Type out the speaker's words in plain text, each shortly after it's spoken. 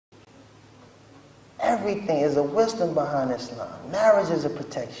Everything is a wisdom behind Islam. Marriage is a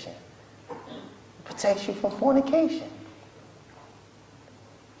protection. It protects you from fornication.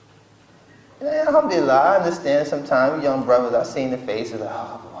 And alhamdulillah, I understand sometimes young brothers, I seen the faces like,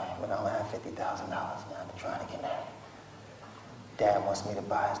 oh boy, when I don't have $50,000, man, I'm trying to get married. Dad wants me to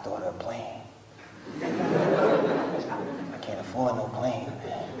buy his daughter a plane. I can't afford no plane,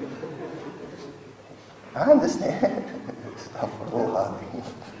 man. I understand.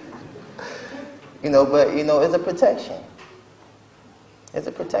 You know, but you know, it's a protection. It's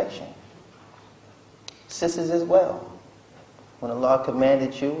a protection. Sisters as well. When Allah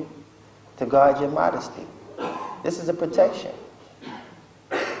commanded you to guard your modesty, this is a protection.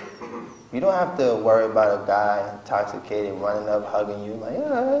 You don't have to worry about a guy intoxicated running up, hugging you like,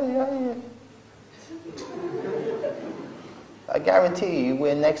 yeah. I guarantee you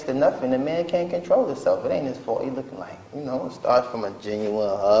wear next to nothing. The man can't control himself. It ain't his fault. He looking like, you know, it starts from a genuine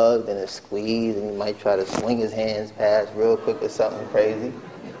hug, then a squeeze, and he might try to swing his hands past real quick or something crazy.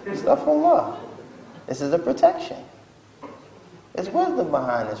 Stuff from Allah. This is a protection. There's wisdom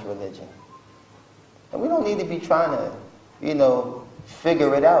behind this religion. And we don't need to be trying to, you know,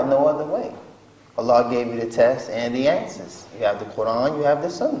 figure it out no other way. Allah gave you the test and the answers. You have the Quran, you have the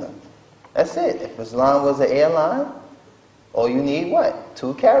Sunnah. That's it. If Islam was an airline, all you need what?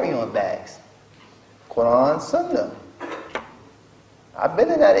 2 carry-on bags. Quran, Sunnah. I've been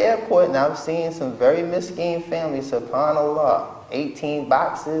in that airport and I've seen some very miskin families, subhanAllah. 18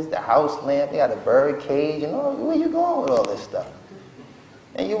 boxes, the house lamp, they got a bird cage, and all. Where you going with all this stuff?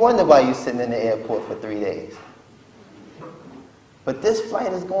 And you wonder why you're sitting in the airport for 3 days. But this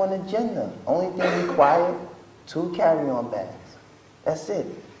flight is going to Jannah. Only thing required, 2 carry-on bags. That's it.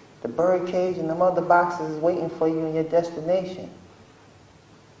 The bird cage and them other boxes is waiting for you in your destination.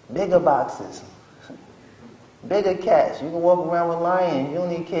 Bigger boxes. Bigger cats. You can walk around with lions. You don't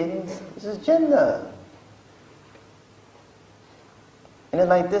need kittens. This is Jannah. And then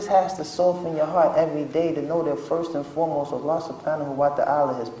like this has to soften your heart every day to know that first and foremost, Allah subhanahu wa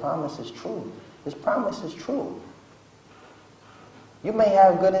ta'ala, His promise is true. His promise is true. You may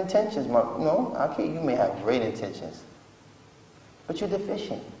have good intentions, you may have great intentions, but you're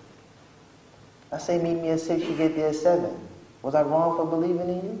deficient. I say meet me at 6, you get there at 7. Was I wrong for believing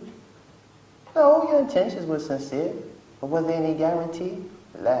in you? No, your intentions were sincere, but was there any guarantee?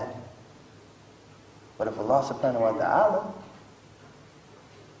 La. But if Allah subhanahu wa ta'ala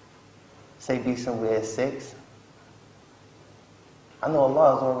say be somewhere at 6, I know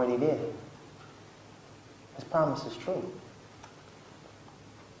Allah is already there. His promise is true.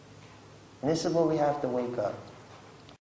 And this is where we have to wake up.